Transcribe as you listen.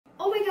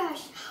Oh my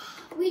gosh,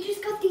 we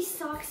just got these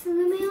socks in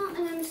the mail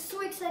and I'm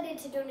so excited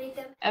to donate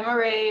them. Emma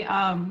Ray,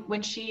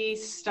 when she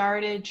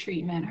started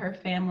treatment, her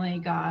family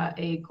got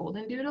a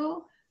golden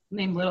doodle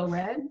named Little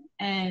Red.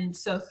 And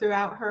so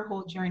throughout her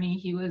whole journey,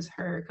 he was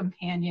her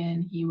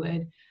companion. He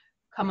would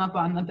come up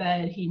on the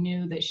bed. He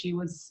knew that she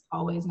was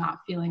always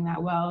not feeling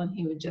that well, and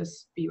he would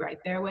just be right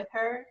there with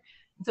her.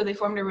 And so they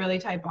formed a really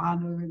tight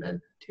bond over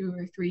the 2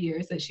 or 3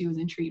 years that she was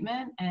in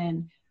treatment.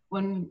 And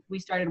when we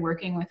started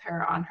working with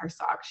her on her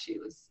socks, she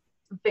was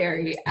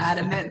very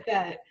adamant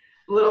that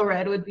Little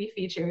Red would be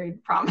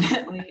featured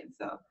prominently.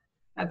 So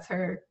that's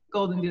her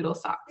golden doodle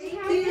socks. Thank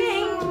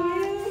you.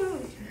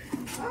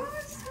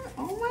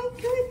 Oh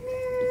my goodness.